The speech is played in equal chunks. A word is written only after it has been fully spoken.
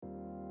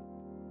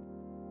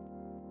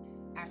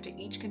After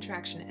each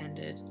contraction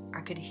ended,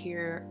 I could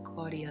hear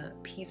Claudia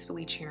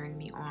peacefully cheering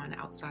me on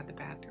outside the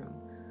bathroom.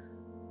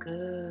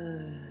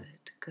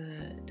 Good,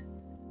 good.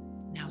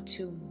 Now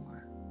 2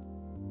 more.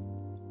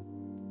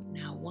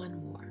 Now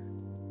 1 more.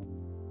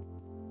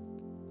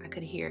 I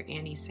could hear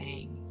Annie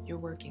saying, "You're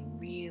working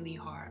really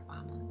hard,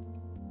 Mama."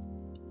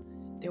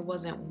 There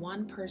wasn't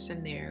one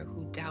person there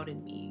who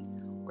doubted me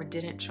or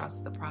didn't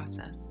trust the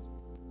process.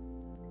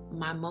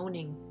 My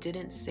moaning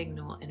didn't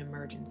signal an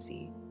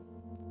emergency.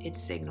 It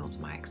signaled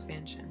my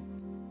expansion.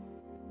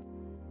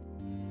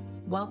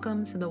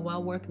 Welcome to the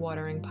Well Worth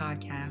Watering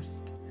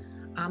podcast.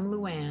 I'm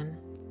Luann,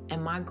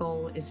 and my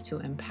goal is to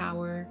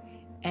empower,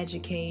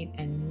 educate,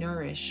 and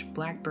nourish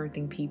Black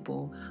birthing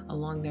people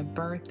along their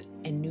birth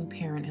and new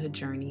parenthood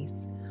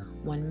journeys.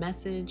 One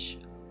message,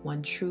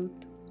 one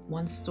truth,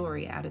 one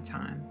story at a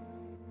time.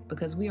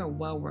 Because we are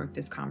well worth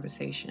this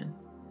conversation.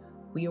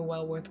 We are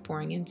well worth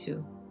pouring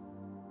into.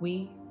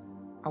 We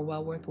are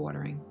well worth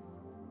watering.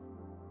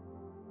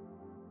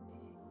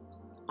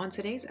 On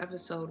today's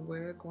episode,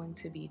 we're going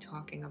to be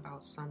talking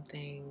about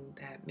something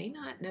that may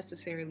not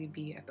necessarily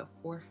be at the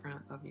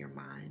forefront of your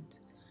mind: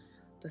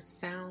 the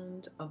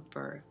sound of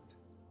birth.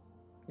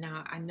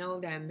 Now, I know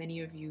that many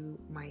of you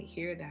might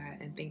hear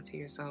that and think to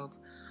yourself,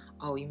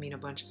 oh, you mean a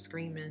bunch of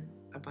screaming,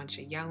 a bunch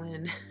of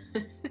yelling,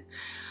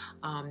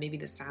 maybe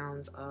the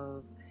sounds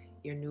of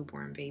your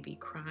newborn baby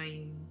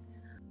crying.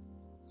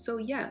 So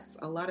yes,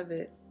 a lot of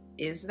it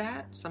is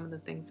that, some of the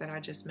things that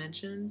I just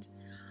mentioned,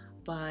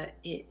 but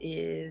it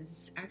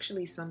is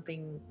actually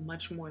something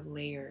much more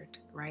layered,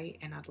 right?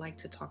 And I'd like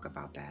to talk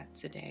about that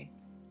today.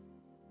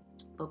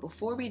 But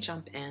before we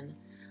jump in,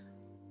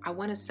 I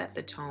want to set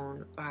the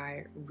tone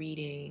by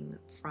reading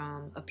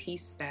from a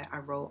piece that I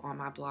wrote on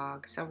my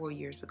blog several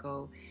years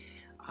ago.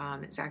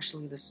 It's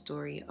actually the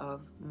story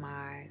of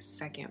my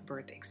second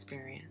birth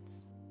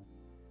experience.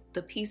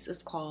 The piece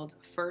is called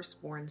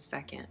Firstborn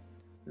Second,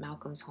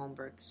 Malcolm's Home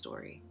Birth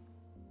Story.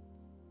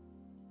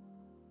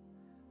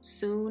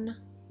 Soon,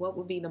 what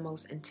would be the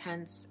most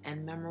intense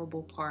and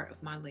memorable part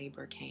of my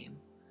labor came.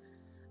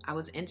 I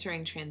was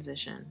entering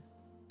transition,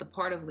 the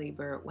part of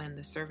labor when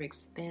the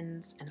cervix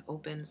thins and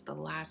opens the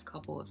last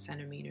couple of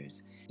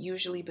centimeters,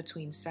 usually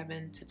between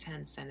 7 to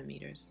 10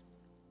 centimeters.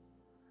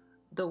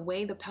 The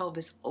way the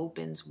pelvis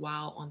opens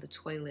while on the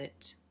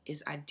toilet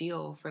is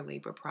ideal for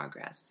labor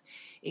progress.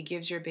 It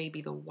gives your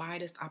baby the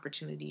widest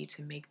opportunity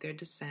to make their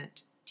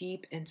descent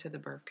deep into the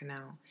birth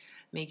canal,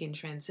 making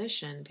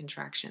transition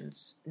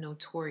contractions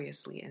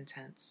notoriously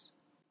intense.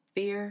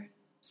 Fear,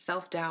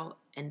 self-doubt,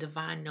 and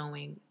divine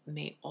knowing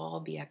may all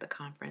be at the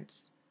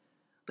conference,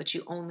 but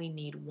you only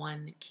need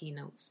one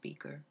keynote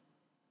speaker.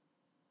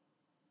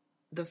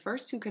 The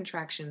first 2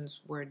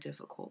 contractions were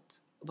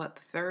difficult, but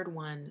the third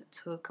one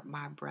took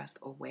my breath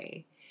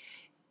away.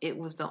 It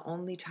was the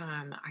only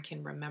time I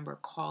can remember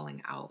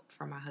calling out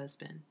for my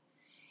husband.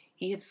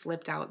 He had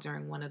slipped out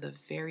during one of the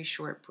very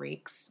short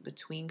breaks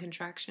between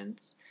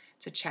contractions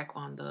to check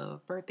on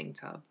the birthing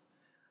tub.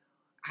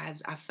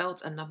 As I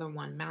felt another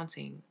one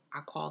mounting,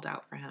 I called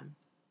out for him.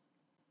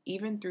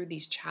 Even through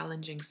these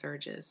challenging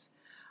surges,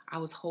 I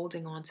was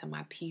holding on to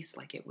my peace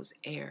like it was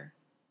air.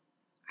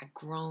 I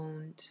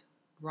groaned,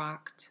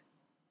 rocked,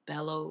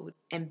 bellowed,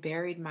 and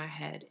buried my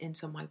head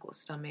into Michael's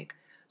stomach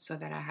so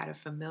that I had a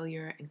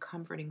familiar and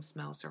comforting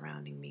smell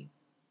surrounding me.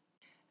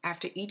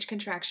 After each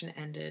contraction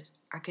ended,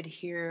 I could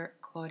hear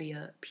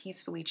Claudia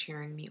peacefully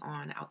cheering me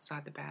on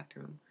outside the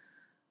bathroom.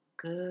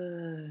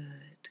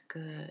 Good,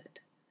 good.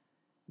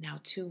 Now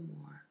 2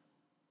 more.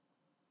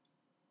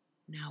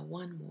 Now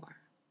 1 more.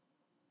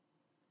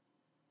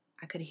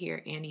 I could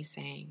hear Annie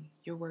saying,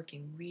 "You're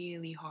working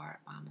really hard,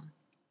 Mama."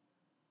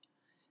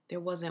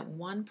 There wasn't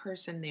one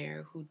person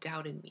there who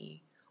doubted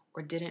me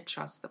or didn't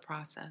trust the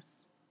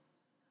process.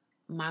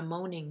 My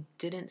moaning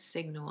didn't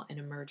signal an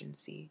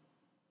emergency.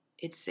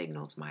 It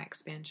signaled my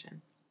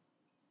expansion.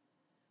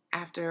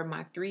 After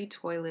my 3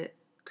 toilet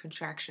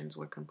contractions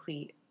were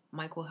complete,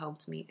 Michael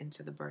helped me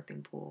into the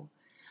birthing pool,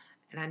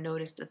 and I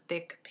noticed a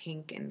thick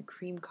pink and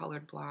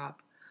cream-colored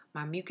blob,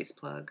 my mucus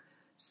plug,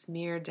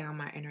 smeared down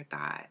my inner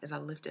thigh as I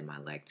lifted my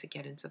leg to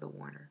get into the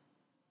water.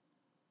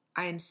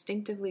 I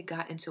instinctively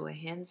got into a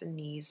hands and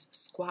knees,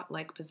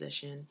 squat-like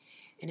position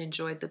and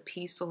enjoyed the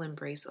peaceful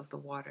embrace of the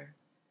water.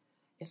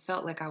 It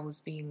felt like I was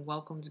being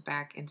welcomed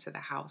back into the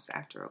house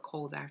after a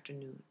cold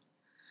afternoon.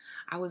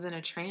 I was in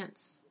a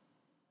trance,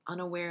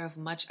 unaware of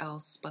much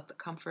else but the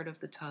comfort of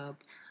the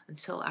tub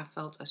until I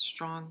felt a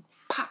strong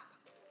pop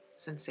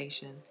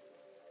sensation.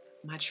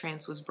 My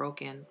trance was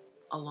broken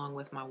along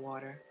with my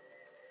water.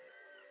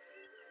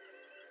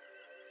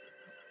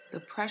 The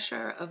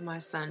pressure of my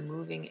son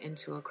moving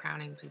into a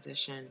crowning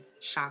position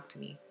shocked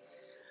me.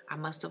 I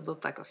must have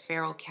looked like a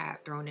feral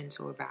cat thrown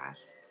into a bath.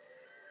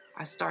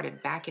 I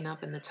started backing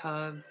up in the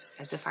tub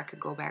as if I could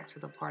go back to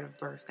the part of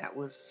birth that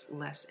was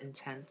less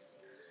intense,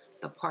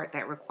 the part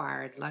that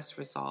required less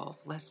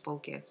resolve, less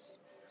focus.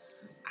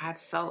 I had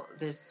felt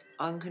this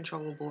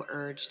uncontrollable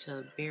urge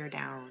to bear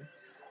down,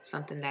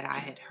 something that I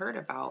had heard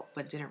about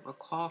but didn't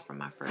recall from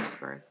my first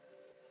birth.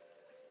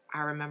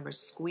 I remember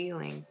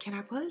squealing, "Can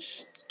I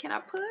push? Can I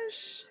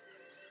push?"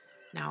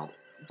 Now,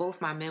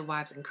 both my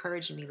midwives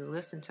encouraged me to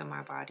listen to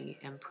my body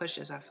and push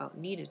as I felt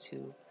needed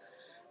to.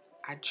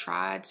 I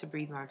tried to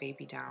breathe my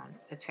baby down,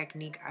 a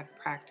technique I'd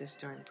practiced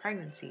during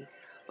pregnancy,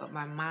 but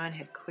my mind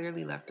had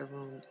clearly left the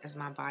room as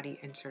my body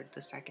entered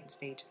the second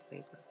stage of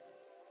labor.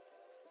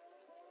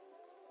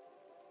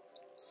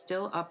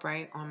 Still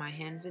upright on my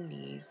hands and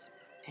knees,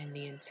 and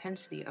the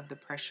intensity of the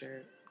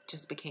pressure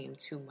just became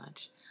too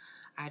much.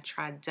 I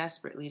tried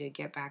desperately to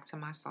get back to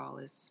my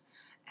solace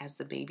as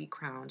the baby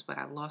crowned, but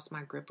I lost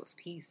my grip of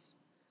peace.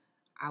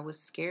 I was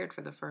scared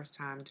for the first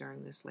time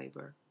during this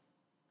labor.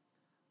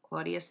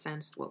 Claudia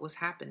sensed what was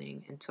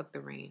happening and took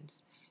the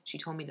reins. She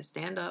told me to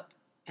stand up,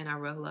 and I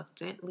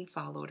reluctantly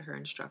followed her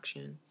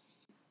instruction.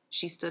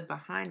 She stood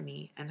behind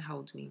me and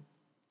held me.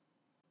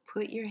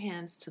 "Put your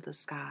hands to the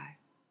sky.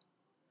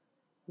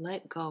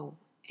 Let go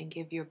and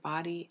give your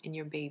body and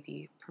your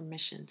baby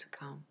permission to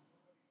come."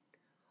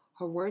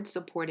 Her words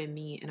supported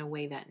me in a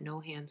way that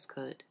no hands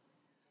could.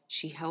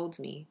 She held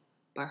me,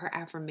 but her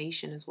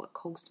affirmation is what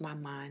coaxed my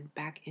mind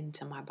back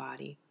into my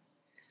body.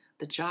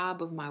 The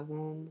job of my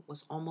womb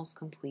was almost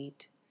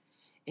complete.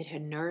 It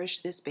had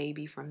nourished this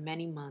baby for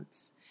many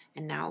months,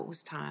 and now it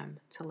was time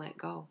to let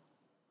go.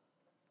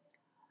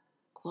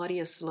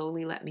 Claudia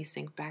slowly let me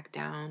sink back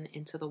down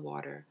into the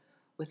water,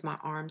 with my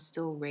arms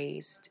still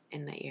raised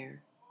in the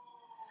air.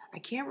 I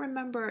can't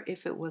remember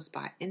if it was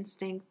by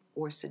instinct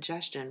or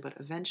suggestion, but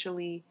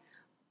eventually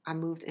I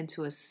moved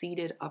into a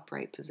seated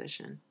upright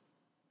position.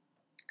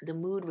 The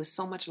mood was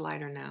so much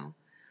lighter now.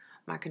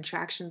 My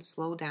contractions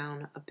slowed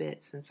down a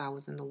bit since I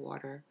was in the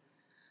water.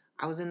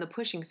 I was in the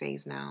pushing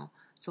phase now,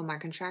 so my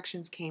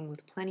contractions came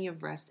with plenty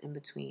of rest in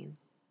between.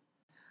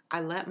 I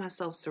let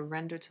myself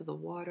surrender to the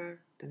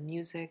water, the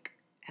music,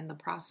 and the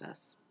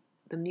process.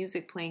 The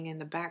music playing in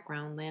the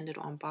background landed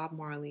on Bob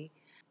Marley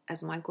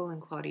as Michael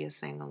and Claudia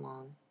sang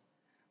along.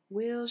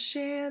 "We'll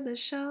share the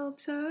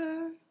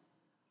shelter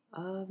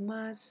of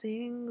my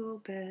single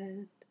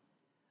bed."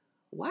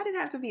 "Why did it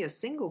have to be a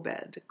single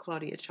bed?"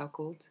 Claudia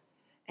chuckled,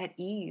 at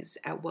ease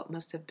at what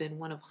must have been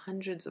one of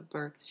hundreds of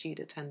births she'd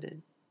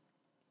attended.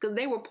 "'Cause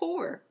they were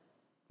poor,"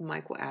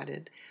 Michael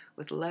added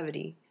with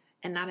levity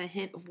and not a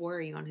hint of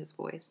worry on his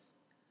voice.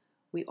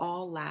 We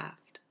all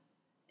laughed.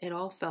 It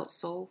all felt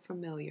so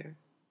familiar,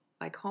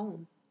 like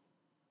home.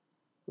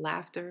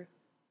 Laughter,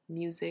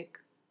 music,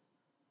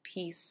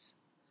 peace,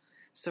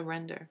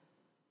 surrender.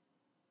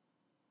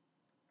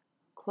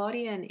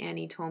 Claudia and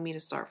Annie told me to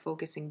start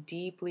focusing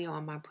deeply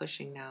on my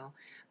pushing now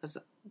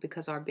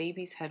because our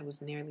baby's head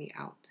was nearly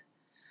out.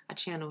 I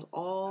channeled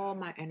all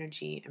my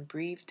energy and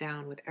breathed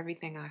down with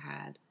everything I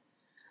had.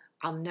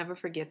 I'll never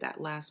forget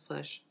that last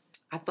push.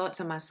 I thought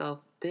to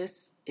myself,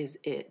 this is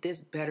it.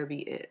 This better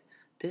be it.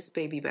 This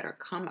baby better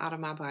come out of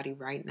my body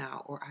right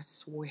now, or I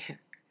swear.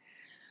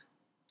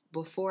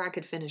 Before I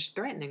could finish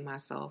threatening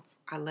myself,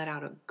 I let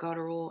out a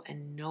guttural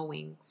and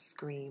knowing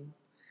scream.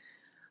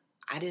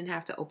 I didn't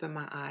have to open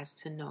my eyes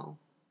to know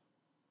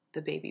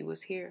the baby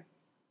was here.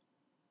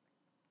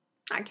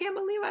 "I can't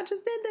believe I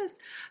just did this.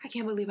 I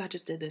can't believe I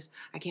just did this.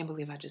 I can't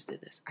believe I just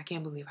did this. I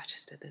can't believe I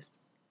just did this."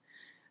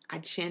 I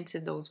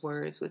chanted those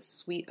words with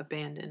sweet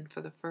abandon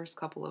for the first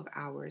couple of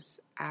hours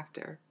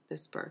after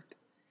this birth.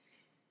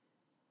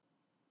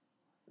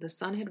 The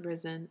sun had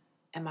risen,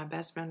 and my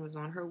best friend was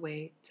on her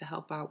way to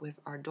help out with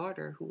our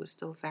daughter, who was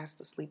still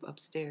fast asleep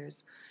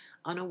upstairs,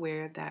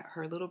 unaware that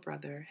her little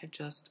brother had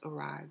just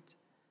arrived.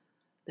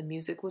 The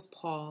music was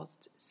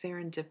paused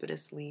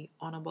serendipitously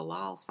on a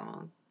Bilal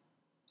song,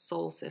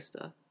 "Soul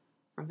Sister,"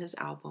 from his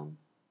album,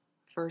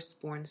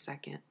 Firstborn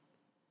Second,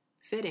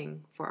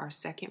 fitting for our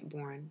second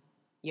born,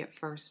 yet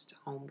first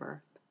home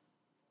birth.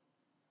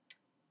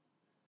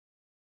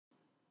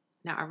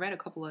 Now, I read a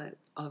couple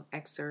of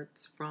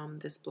excerpts from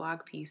this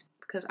blog piece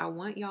because I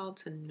want y'all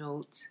to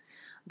note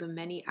the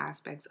many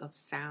aspects of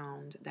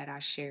sound that I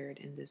shared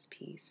in this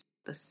piece.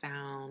 The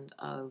sound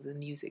of the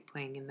music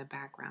playing in the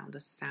background, the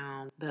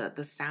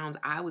sounds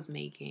I was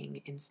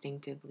making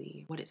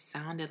instinctively, what it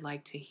sounded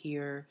like to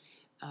hear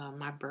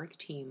my birth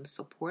team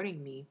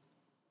supporting me,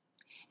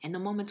 and the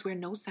moments where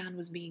no sound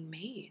was being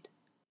made.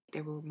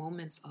 There were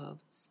moments of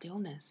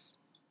stillness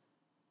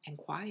and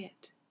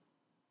quiet,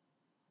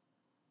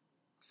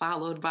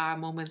 followed by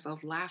moments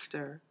of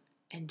laughter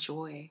and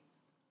joy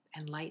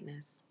and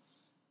lightness.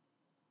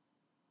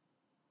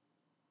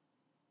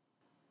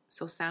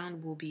 So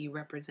sound will be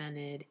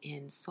represented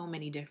in so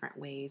many different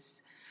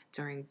ways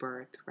during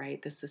birth,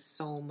 right? This is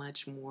so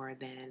much more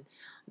than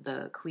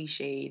the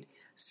cliched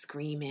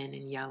screaming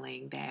and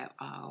yelling that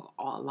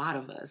a lot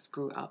of us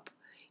grew up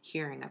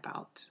hearing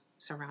about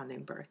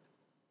surrounding birth.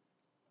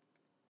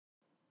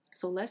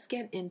 So let's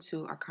get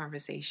into our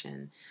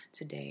conversation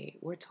today.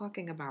 We're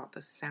talking about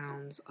the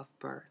sounds of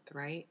birth,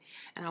 right?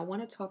 And I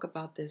want to talk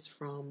about this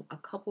from a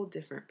couple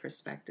different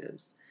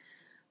perspectives.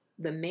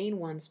 The main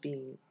ones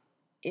being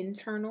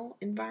internal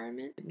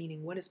environment,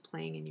 meaning what is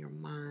playing in your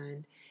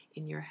mind,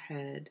 in your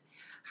head.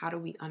 How do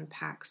we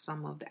unpack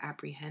some of the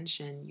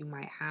apprehension you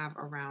might have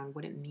around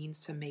what it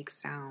means to make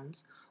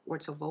sounds or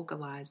to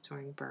vocalize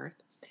during birth.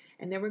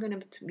 And then we're going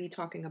to be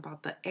talking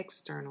about the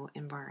external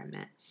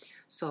environment.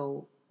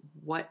 So,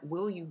 what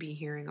will you be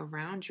hearing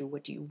around you?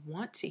 What do you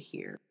want to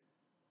hear?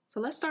 So,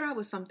 let's start out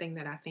with something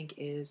that I think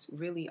is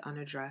really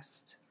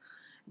unaddressed,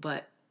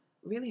 but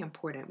really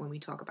important when we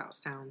talk about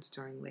sounds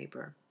during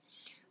labor.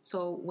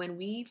 So, when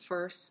we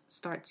first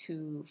start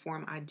to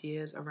form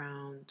ideas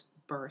around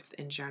birth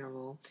in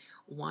general,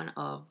 one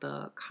of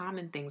the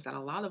common things that a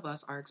lot of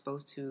us are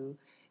exposed to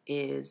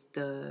is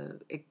the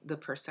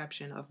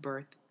perception of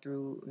birth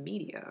through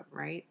media,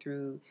 right?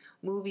 Through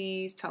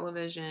movies,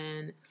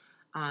 television.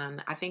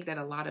 I think that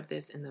a lot of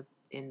this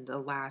in the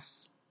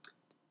last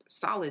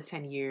solid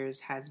 10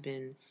 years has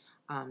been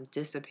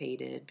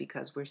dissipated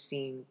because we're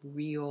seeing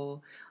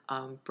real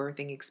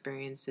birthing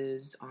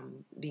experiences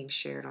being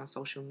shared on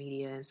social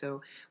media. And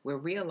so we're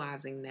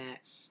realizing that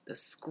the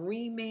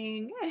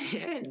screaming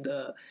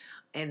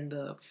and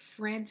the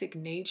frantic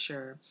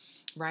nature,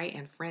 right,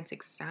 and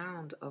frantic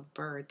sound of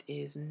birth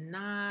is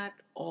not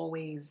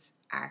always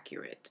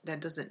accurate.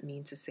 That doesn't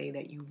mean to say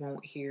that you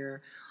won't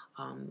hear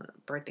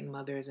birthing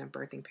mothers and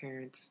birthing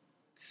parents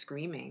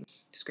screaming.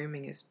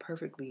 Screaming is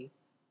perfectly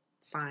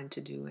fine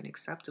to do and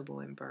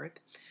acceptable in birth,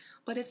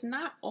 but it's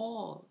not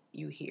all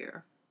you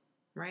hear,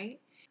 right?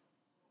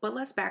 But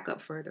let's back up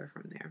further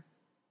from there.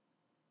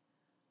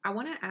 I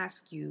want to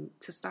ask you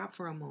to stop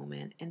for a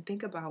moment and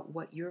think about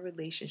what your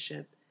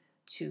relationship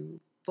to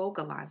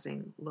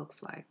vocalizing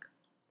looks like.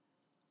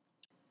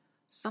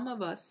 Some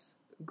of us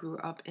grew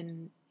up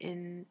in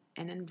an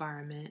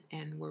environment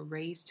and were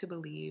raised to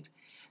believe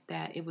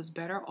that it was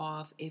better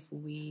off if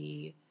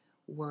we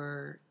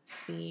were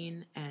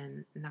seen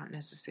and not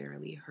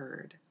necessarily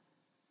heard.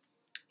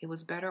 It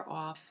was better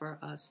off for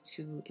us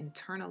to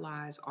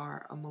internalize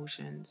our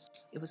emotions.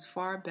 It was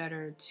far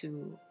better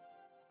to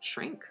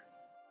shrink,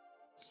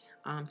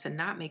 to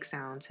not make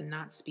sound, to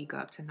not speak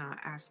up, to not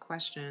ask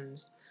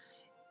questions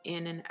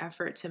in an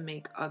effort to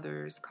make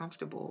others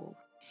comfortable.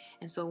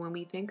 And so when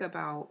we think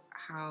about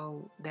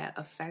how that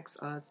affects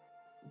us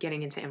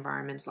getting into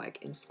environments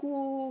like in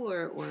school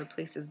or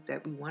places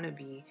that we want to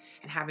be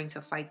and having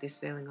to fight this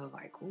feeling of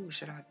like, oh,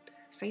 should I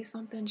say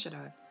something? Should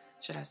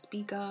I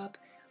speak up?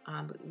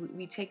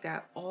 We take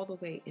that all the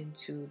way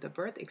into the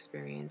birth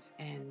experience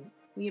and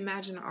we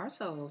imagine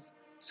ourselves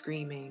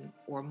screaming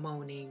or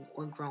moaning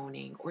or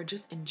groaning or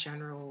just in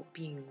general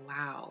being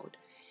loud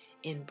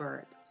in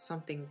birth,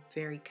 something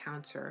very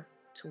counter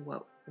to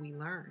what we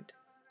learned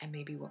and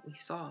maybe what we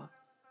saw.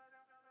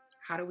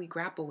 How do we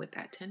grapple with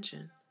that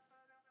tension?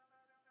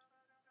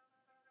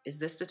 Is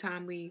this the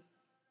time we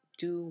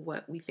do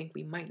what we think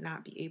we might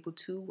not be able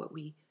to, what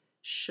we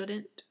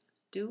shouldn't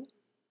do?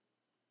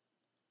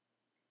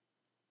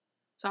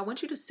 So I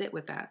want you to sit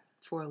with that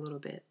for a little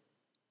bit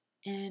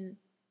and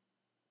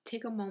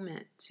take a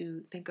moment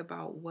to think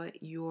about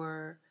what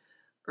your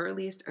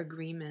earliest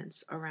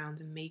agreements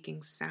around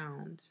making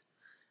sounds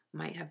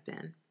might have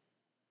been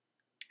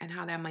and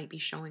how that might be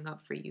showing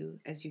up for you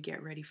as you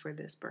get ready for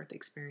this birth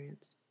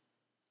experience.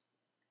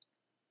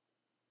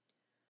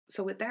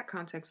 So with that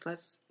context,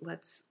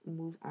 let's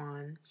move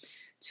on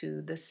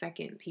to the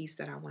second piece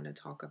that I want to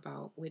talk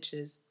about, which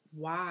is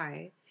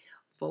why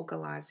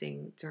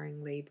vocalizing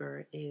during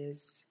labor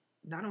is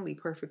not only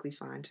perfectly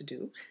fine to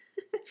do,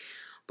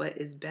 but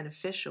is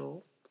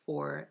beneficial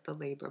for the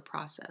labor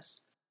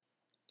process.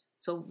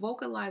 So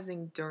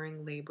vocalizing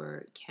during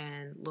labor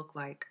can look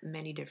like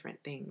many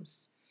different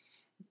things.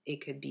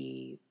 It could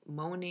be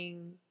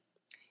moaning,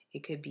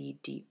 it could be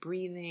deep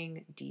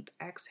breathing, deep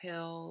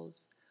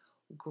exhales,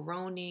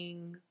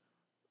 groaning,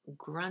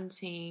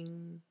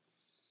 grunting.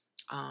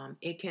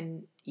 It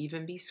can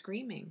even be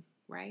screaming,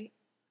 right?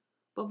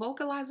 But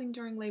vocalizing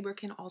during labor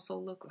can also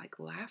look like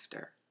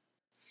laughter.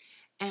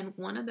 And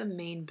one of the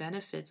main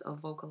benefits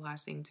of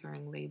vocalizing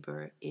during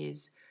labor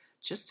is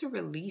just to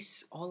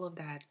release all of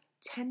that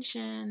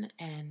tension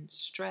and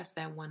stress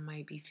that one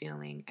might be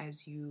feeling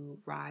as you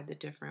ride the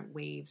different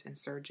waves and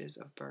surges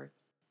of birth.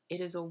 It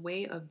is a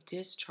way of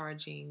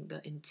discharging the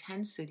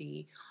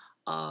intensity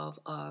of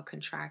a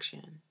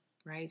contraction,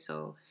 right?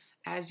 So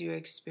as you're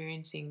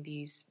experiencing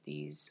these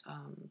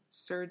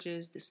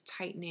surges, this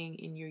tightening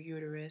in your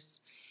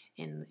uterus,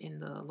 in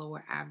the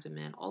lower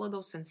abdomen, all of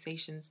those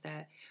sensations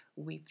that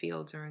we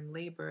feel during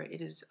labor, it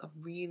is a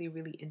really,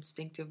 really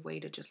instinctive way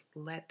to just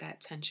let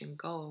that tension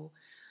go.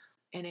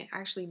 And it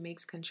actually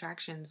makes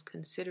contractions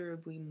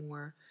considerably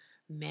more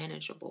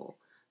manageable.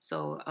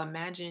 So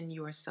imagine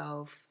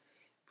yourself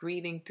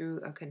breathing through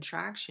a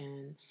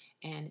contraction,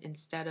 and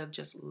instead of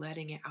just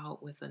letting it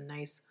out with a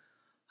nice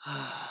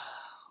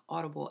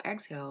audible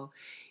exhale,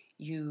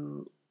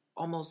 you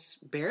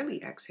almost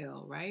barely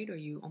exhale, right? Or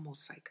you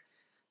almost like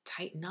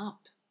tighten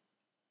up.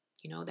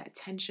 That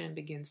tension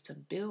begins to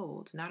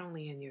build not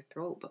only in your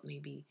throat, but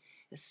maybe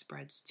it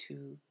spreads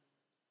to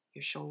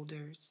your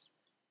shoulders.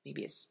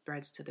 Maybe it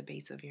spreads to the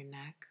base of your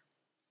neck,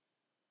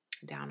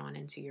 down on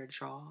into your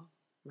jaw,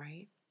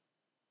 right?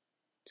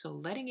 So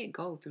letting it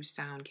go through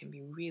sound can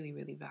be really,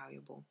 really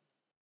valuable.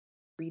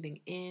 Breathing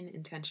in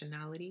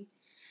intentionality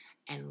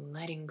and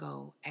letting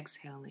go,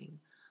 exhaling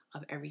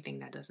of everything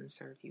that doesn't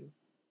serve you.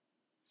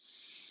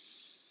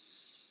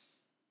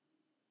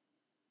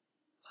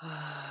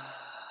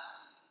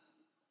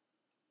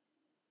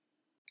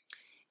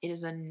 It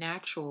is a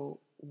natural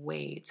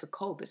way to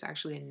cope. It's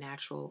actually a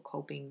natural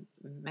coping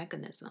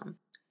mechanism.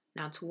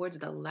 Now, towards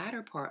the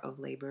latter part of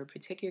labor,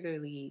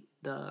 particularly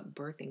the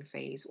birthing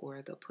phase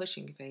or the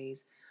pushing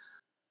phase,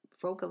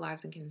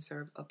 vocalizing can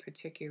serve a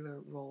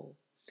particular role.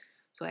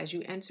 So, as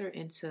you enter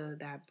into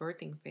that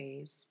birthing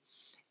phase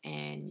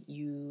and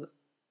you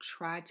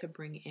try to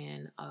bring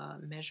in a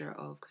measure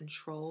of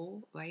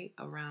control, right,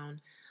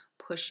 around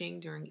pushing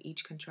during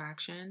each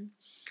contraction,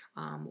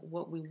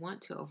 what we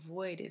want to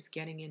avoid is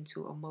getting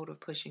into a mode of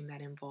pushing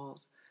that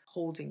involves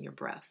holding your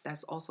breath.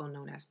 That's also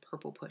known as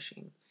purple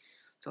pushing.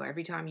 So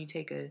every time you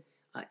take a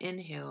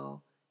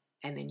inhale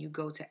and then you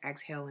go to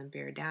exhale and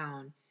bear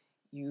down,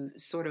 you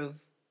sort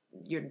of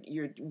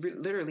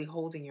literally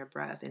holding your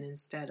breath, and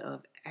instead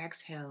of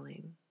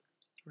exhaling,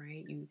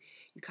 right, you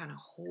kind of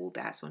hold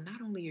that. So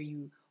not only are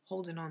you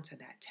holding on to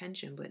that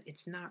tension, but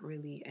it's not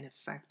really an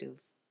effective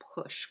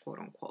push, quote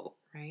unquote,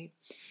 right?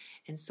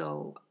 And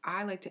so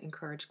I like to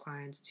encourage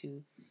clients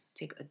to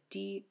take a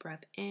deep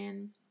breath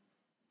in,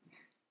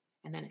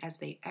 and then as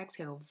they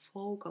exhale,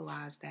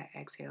 vocalize that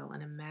exhale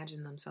and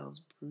imagine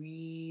themselves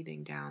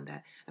breathing down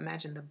that.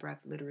 Imagine the breath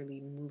literally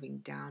moving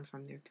down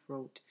from their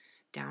throat,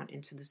 down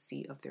into the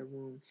seat of their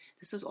womb.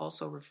 This is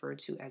also referred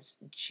to as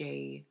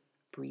J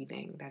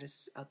breathing. That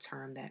is a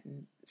term that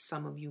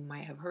some of you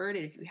might have heard.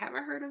 And if you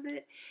haven't heard of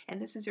it,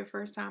 and this is your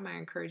first time, I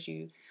encourage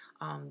you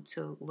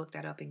to look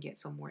that up and get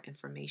some more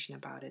information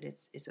about it.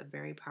 It's a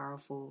very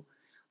powerful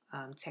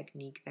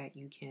technique that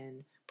you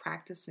can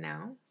practice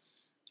now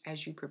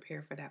as you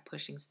prepare for that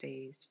pushing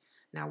stage.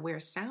 Now,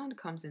 where sound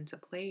comes into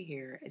play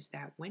here is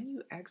that when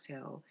you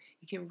exhale,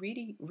 you can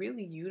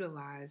really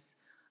utilize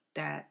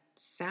that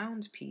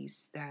sound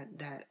piece,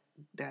 that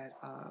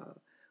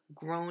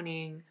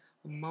groaning,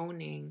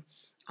 moaning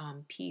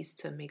piece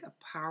to make a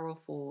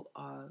powerful,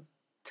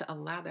 to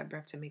allow that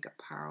breath to make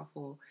a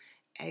powerful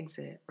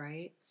exit,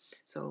 right?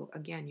 So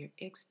again,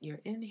 you're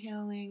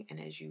inhaling, and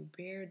as you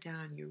bear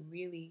down, you're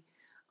really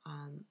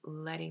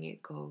letting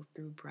it go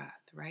through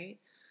breath, right?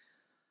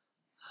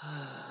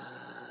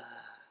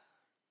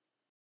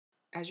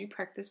 As you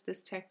practice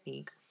this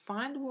technique,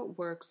 find what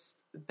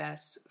works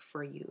best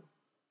for you.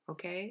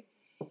 Okay?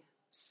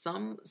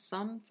 Some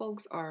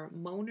folks are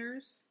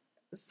moaners,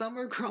 some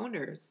are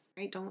groaners.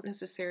 I don't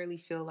necessarily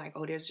feel like,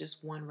 oh, there's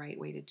just one right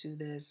way to do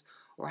this,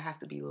 or I have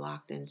to be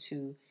locked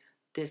into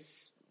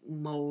this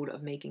mode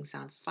of making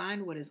sound.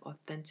 Find what is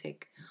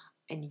authentic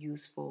and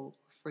useful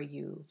for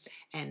you.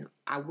 And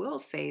I will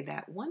say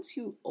that once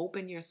you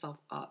open yourself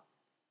up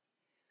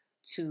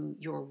to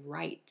your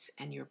right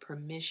and your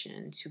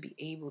permission to be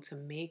able to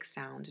make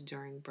sound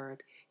during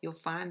birth, you'll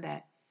find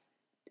that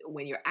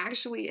when you're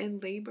actually in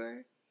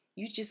labor,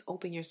 you just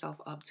open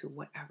yourself up to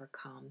whatever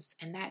comes.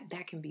 And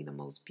that can be the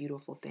most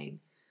beautiful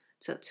thing,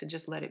 to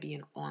just let it be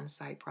an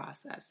on-site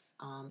process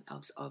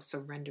of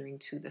surrendering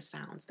to the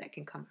sounds that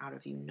can come out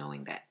of you,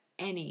 knowing that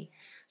any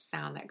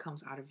sound that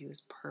comes out of you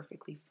is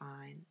perfectly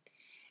fine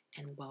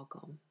and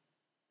welcome.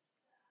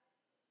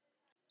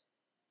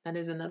 Now,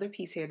 there's another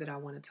piece here that I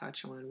want to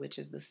touch on, which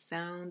is the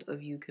sound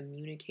of you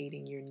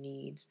communicating your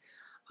needs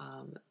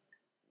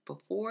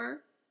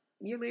before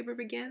your labor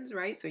begins,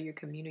 right? So your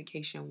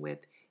communication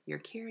with your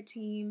care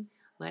team,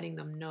 letting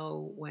them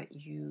know what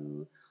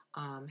you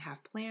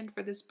have planned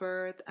for this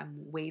birth,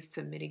 ways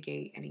to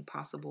mitigate any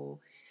possible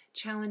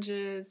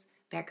challenges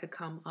that could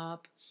come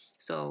up.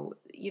 So,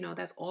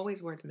 that's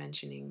always worth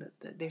mentioning,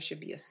 that there should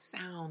be a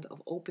sound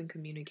of open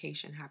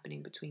communication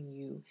happening between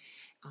you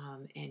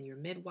and your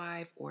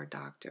midwife or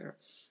doctor,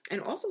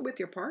 and also with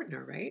your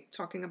partner, right?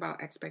 Talking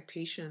about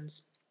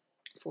expectations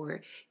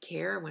for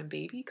care when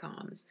baby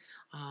comes,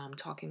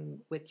 talking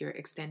with your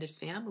extended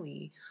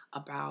family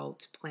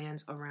about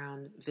plans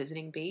around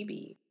visiting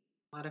baby.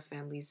 A lot of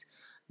families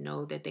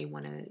know that they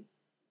want to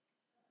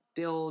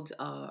build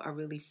a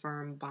really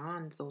firm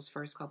bond those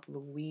first couple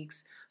of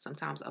weeks,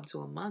 sometimes up to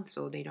a month,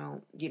 so they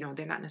don't,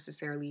 they're not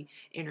necessarily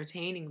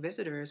entertaining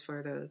visitors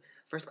for the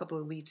first couple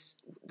of weeks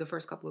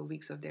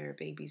of their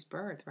baby's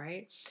birth,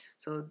 right?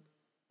 So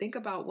think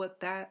about what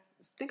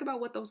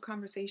those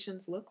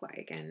conversations look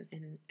like,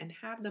 and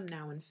have them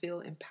now, and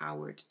feel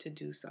empowered to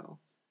do so.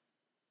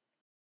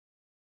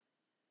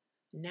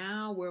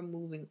 Now we're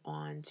moving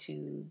on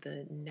to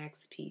the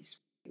next piece,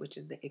 which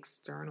is the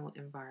external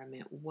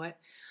environment. What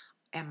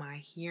am I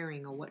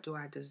hearing, or what do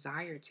I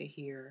desire to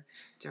hear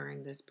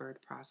during this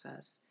birth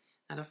process?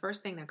 Now, the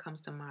first thing that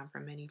comes to mind for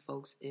many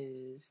folks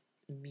is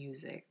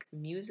music.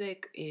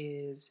 Music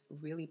is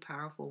really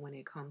powerful when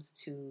it comes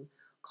to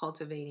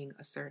cultivating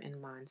a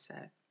certain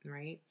mindset,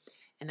 right?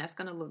 And that's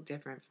going to look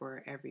different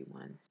for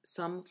everyone.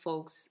 Some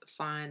folks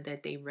find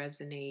that they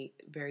resonate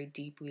very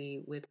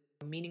deeply with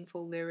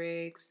meaningful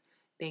lyrics,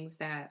 things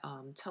that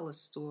tell a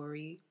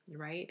story,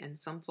 right? And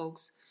some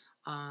folks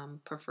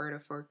prefer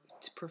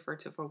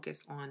to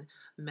focus on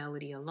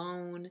melody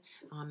alone.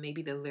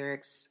 Maybe the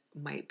lyrics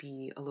might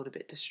be a little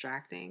bit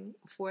distracting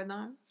for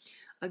them.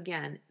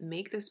 Again,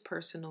 make this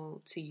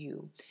personal to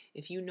you.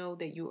 If you know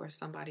that you are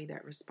somebody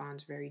that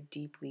responds very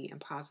deeply and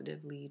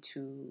positively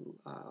to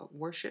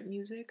worship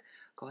music,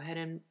 go ahead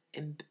and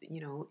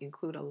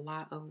include a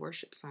lot of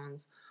worship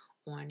songs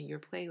on your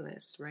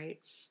playlist, right?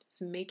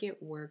 So make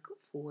it work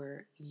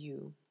for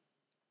you.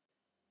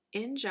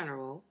 In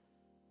general,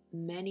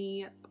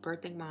 many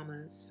birthing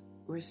mamas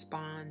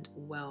respond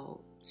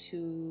well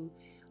to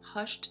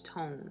hushed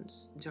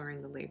tones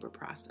during the labor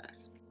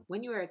process.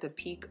 When you are at the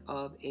peak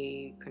of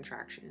a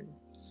contraction,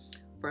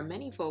 for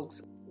many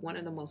folks, one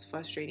of the most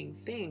frustrating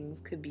things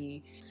could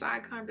be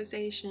side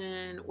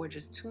conversation or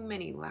just too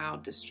many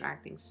loud,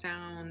 distracting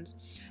sounds.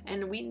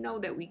 And we know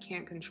that we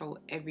can't control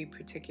every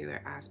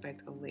particular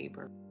aspect of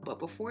labor. But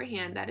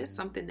beforehand, that is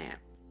something that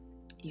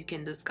you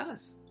can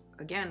discuss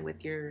again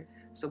with your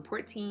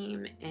support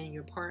team and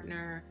your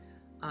partner.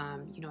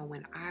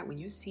 When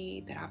you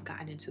see that I've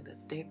gotten into the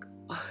thick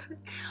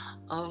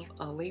of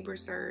a labor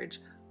surge,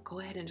 go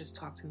ahead and just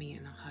talk to me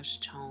in a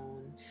hushed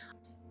tone.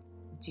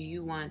 Do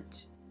you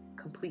want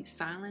complete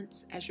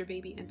silence as your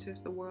baby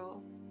enters the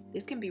world?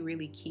 This can be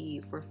really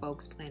key for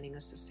folks planning a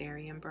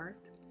cesarean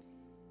birth,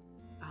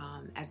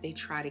 as they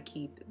try to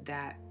keep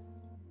that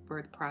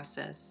birth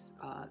process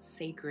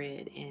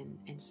sacred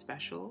and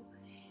special.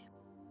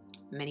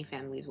 Many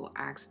families will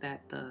ask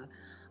that the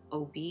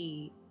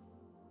OB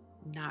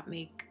not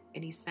make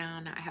any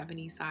sound, not have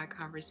any side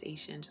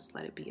conversation, just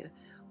let it be a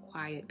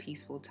quiet,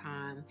 peaceful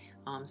time.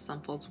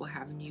 Some folks will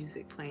have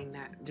music playing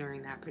that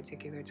during that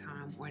particular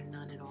time, or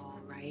none at all,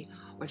 right?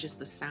 Or just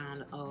the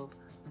sound of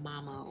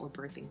mama or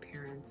birthing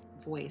parents'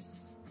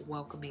 voice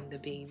welcoming the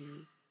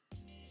baby.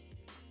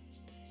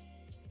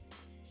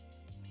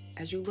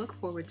 As you look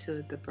forward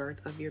to the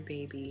birth of your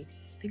baby,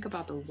 think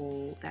about the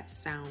role that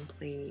sound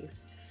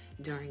plays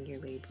during your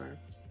labor.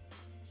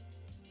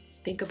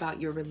 Think about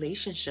your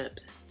relationship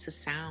to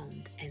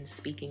sound and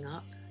speaking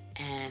up,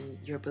 and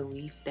your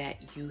belief that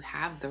you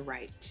have the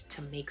right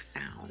to make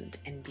sound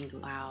and be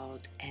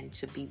loud and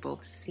to be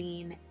both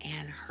seen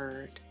and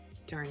heard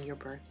during your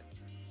birth.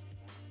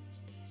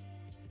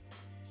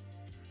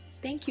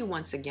 Thank you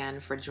once again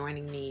for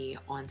joining me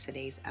on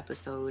today's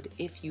episode.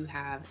 If you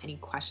have any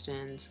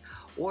questions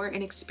or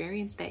an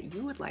experience that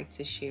you would like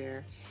to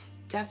share,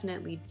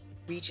 definitely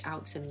reach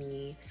out to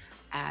me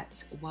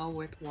at Well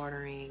Worth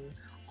Watering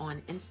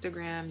on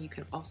Instagram. You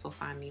can also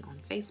find me on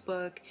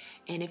Facebook.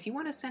 And if you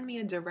want to send me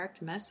a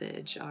direct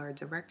message or a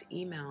direct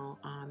email,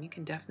 you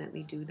can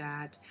definitely do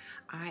that.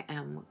 I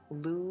am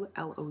Lou,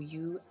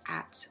 Lou,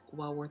 at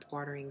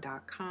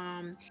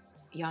wellworthwatering.com.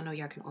 Y'all know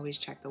y'all can always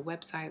check the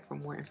website for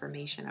more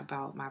information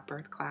about my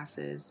birth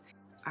classes.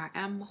 I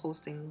am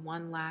hosting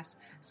one last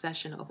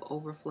session of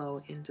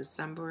Overflow in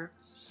December.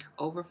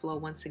 Overflow,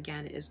 once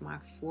again, is my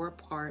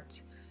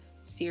 4-part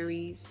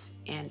series,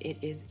 and it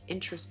is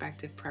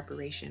introspective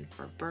preparation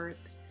for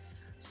birth.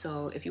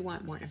 So if you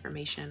want more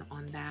information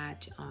on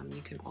that,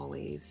 you can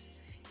always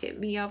hit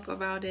me up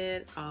about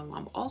it.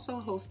 I'm also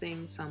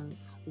hosting some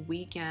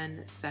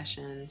weekend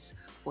sessions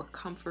for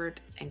comfort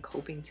and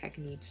coping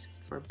techniques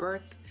for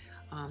birth.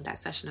 That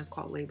session is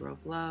called Labor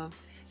of Love.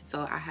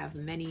 So I have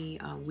many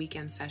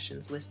weekend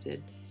sessions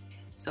listed.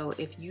 So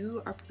if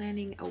you are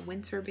planning a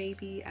winter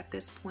baby at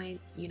this point,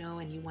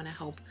 and you want to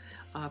help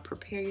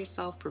prepare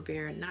yourself,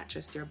 prepare not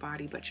just your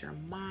body, but your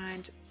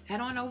mind, head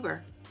on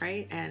over,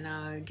 right?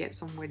 And get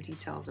some more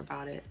details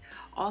about it.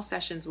 All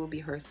sessions will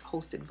be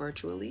hosted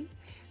virtually,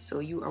 so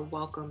you are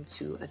welcome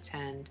to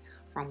attend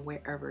from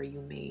wherever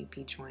you may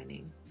be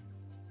joining.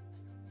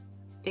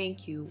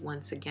 Thank you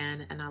once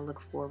again, and I look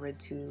forward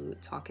to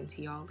talking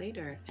to y'all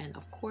later. And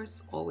of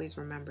course, always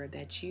remember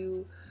that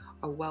you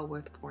are well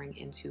worth pouring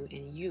into,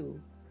 and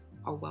you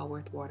are well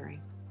worth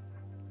watering.